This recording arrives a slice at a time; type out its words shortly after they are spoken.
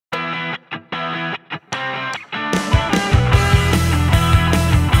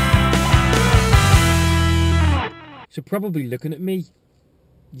So probably looking at me,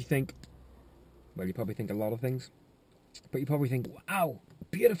 you think, well, you probably think a lot of things, but you probably think, wow,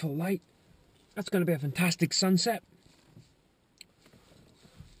 beautiful light. That's going to be a fantastic sunset.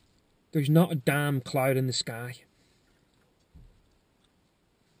 There's not a damn cloud in the sky.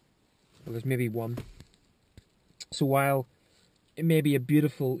 Well, there's maybe one. So while it may be a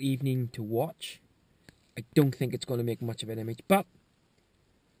beautiful evening to watch, I don't think it's going to make much of an image. But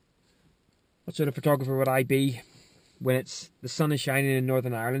what sort of photographer would I be when the sun is shining in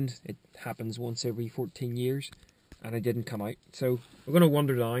Northern Ireland? It happens once every 14 years, and I didn't come out. So we're going to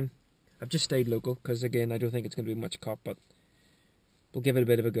wander down. I've just stayed local because, again, I don't think it's going to be much cop, but we'll give it a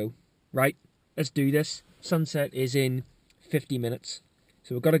bit of a go. Right, let's do this. Sunset is in 50 minutes.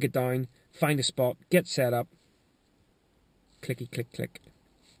 So we've got to get down, find a spot, get set up. Clicky, click, click.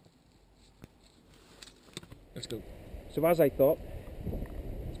 Let's go. So as I thought,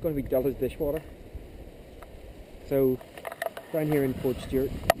 it's going to be dull as dishwater. So down here in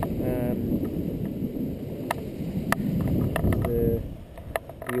Portstewart, the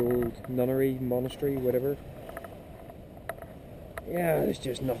old nunnery, monastery, whatever. Yeah, there's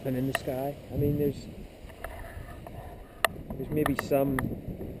just nothing in the sky. I mean, there's maybe some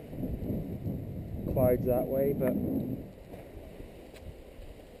clouds that way, but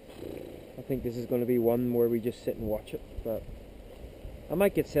I think this is going to be one where we just sit and watch it. But I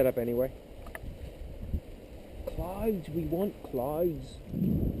might get set up anyway. Clouds, we want clouds.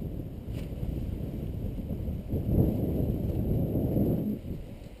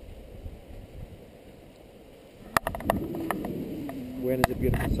 When is a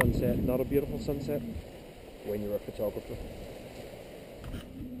beautiful sunset not a beautiful sunset? When you're a photographer.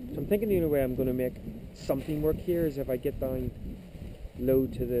 So I'm thinking the only way I'm going to make something work here is if I get down low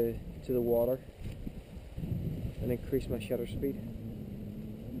to the water and increase my shutter speed.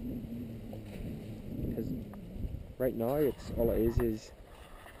 Because right now it's all it is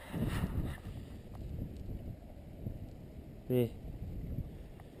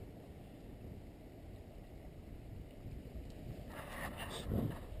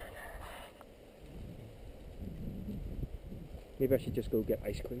maybe I should just go get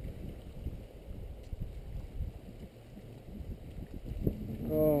ice cream.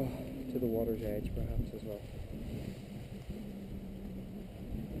 Oh, to the water's edge perhaps as well.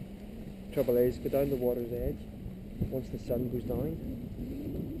 Trouble is, go down the water's edge once the sun goes down.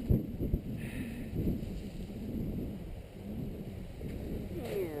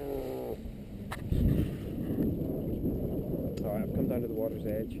 Alright, I've come down to the water's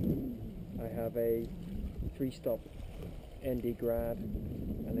edge. I have a 3-stop ND Grad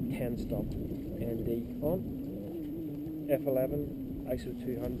and a 10-stop ND on. F11, ISO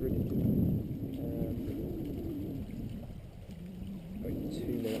 200. About 2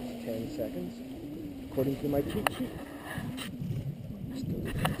 minutes 10 seconds, according to my cheat sheet. I still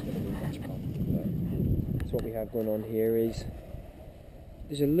don't think it's going to be much pop. So what we have going on here is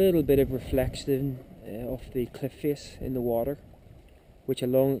there's a little bit of reflection off the cliff face in the water, which a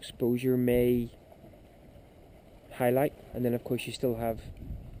long exposure may highlight, and then of course you still have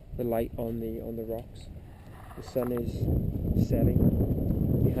the light on the rocks. The sun is setting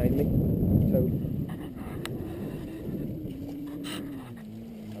behind me, so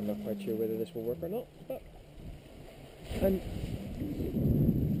I'm not quite sure whether this will work or not, but I'm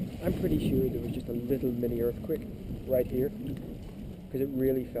pretty sure there was just a little mini earthquake right here, because it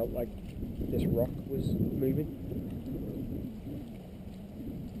really felt like this rock was moving.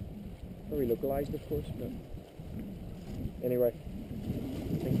 Very localized, of course, but anyway, I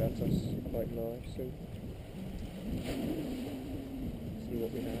think that's us right now, so see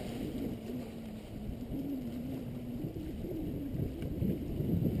what we have.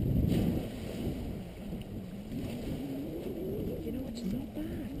 You know, it's not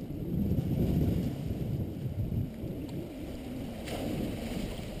bad.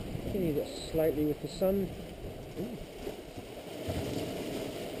 Okay, that's slightly with the sun. Ooh.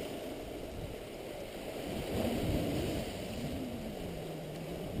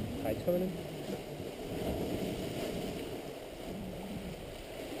 Coming in.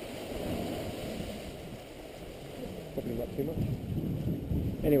 Probably not too much.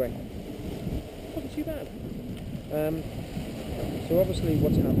 Anyway, not too bad. So obviously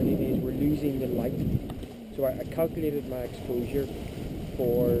what's happening is we're losing the light. So I calculated my exposure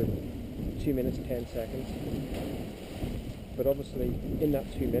for 2 minutes 10 seconds. But obviously in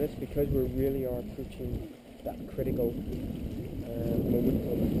that 2 minutes, because we really are approaching that critical moment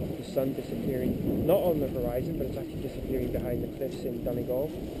of the sun disappearing, not on the horizon, but it's actually disappearing behind the cliffs in Donegal.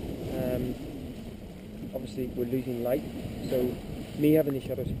 Obviously we're losing light, so me having the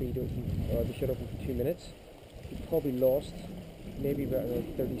shutter speed open, or the shutter open for 2 minutes, you've probably lost maybe about another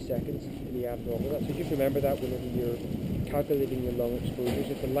 30 seconds when you add all of that. So just remember that whenever you're calculating your long exposures.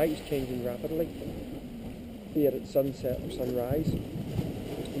 If the light is changing rapidly, be it at sunset or sunrise,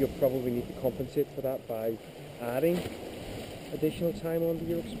 you'll probably need to compensate for that by adding additional time onto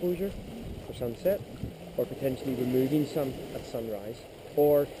your exposure for sunset, or potentially removing some at sunrise,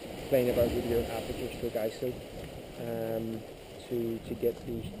 or playing about with your aperture stroke ISO to get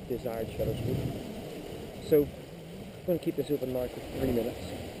the desired shutter speed. So I'm going to keep this open now for 3 minutes.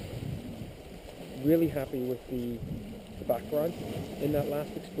 Really happy with the background in that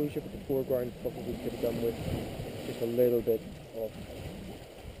last exposure, but the foreground probably could have done with just a little bit of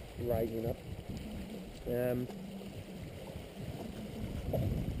rising up. And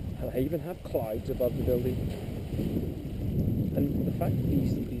I even have clouds above the building, and the fact that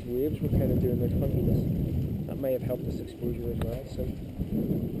these waves were kind of doing their funkiness, that may have helped this exposure as well. So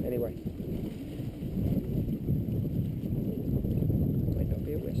anyway, might not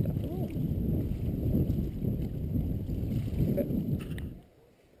be a waste after all. Okay.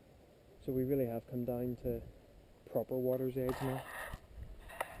 So we really have come down to proper water's edge now.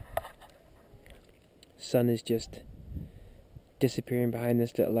 Sun is just disappearing behind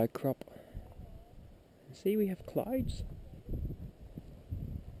this little outcrop. See, we have clouds.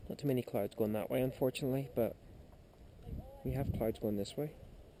 Not too many clouds going that way, unfortunately, but we have clouds going this way.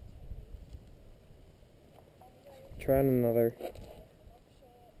 Trying another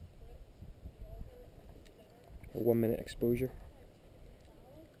 1 minute exposure.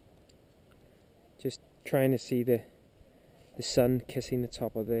 Just trying to see the sun kissing the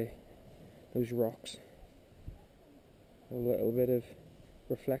top of those rocks. A little bit of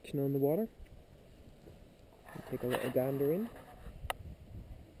reflection on the water. Take a little gander in.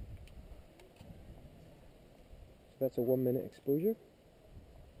 So that's a 1 minute exposure.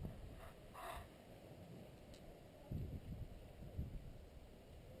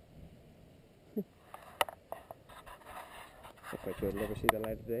 Not quite sure I'd never see the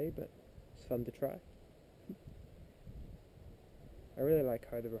light of day, but it's fun to try. I really like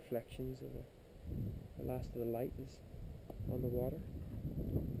how the reflections of the last of the light is on the water.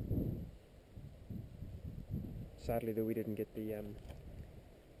 Sadly though, we didn't get the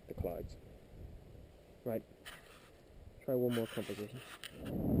clouds. Right, try one more composition.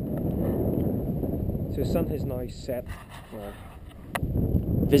 So the sun has now set, well,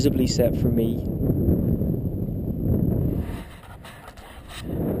 visibly set for me.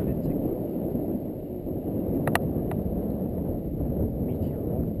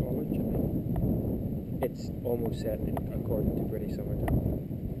 It's almost set according to British summertime.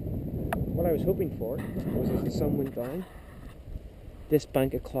 What I was hoping for was, as the sun went down, this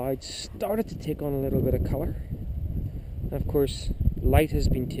bank of clouds started to take on a little bit of colour. And of course, light has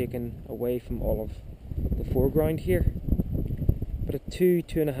been taken away from all of the foreground here. But a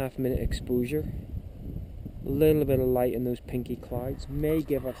 2.5 minute exposure, a little bit of light in those pinky clouds may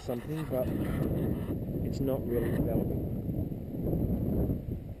give us something, but it's not really developing.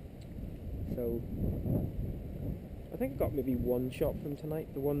 So I think I got maybe one shot from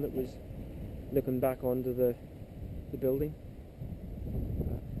tonight, the one that was looking back onto the building.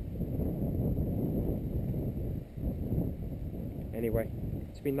 Anyway,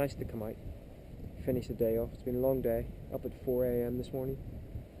 it's been nice to come out, finish the day off. It's been a long day, up at 4 AM this morning,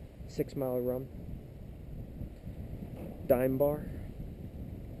 6 mile run, dime bar.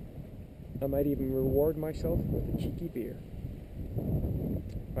 I might even reward myself with a cheeky beer.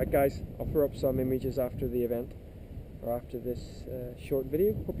 Right guys, I'll throw up some images after the event, or after this short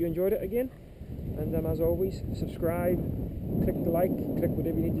video. Hope you enjoyed it again, and as always, subscribe, click the like, click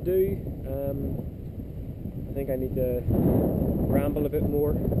whatever you need to do. I think I need to ramble a bit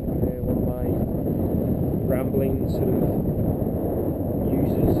more. One of my rambling sort of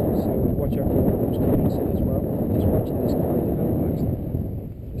uses, so watch out for one of those coming soon as well. Just watching this cloud develop actually.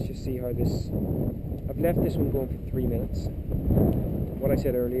 Let's just see how this... I've left this one going for 3 minutes. What I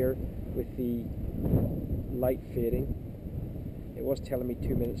said earlier with the light fading, it was telling me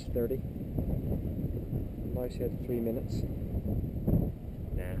 2 minutes 30. Now I said 3 minutes.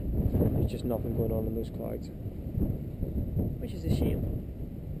 Nah, there's just nothing going on in those clouds, which is a shame.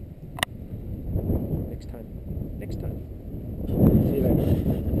 Next time. See you later.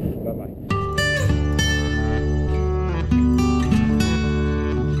 Bye bye.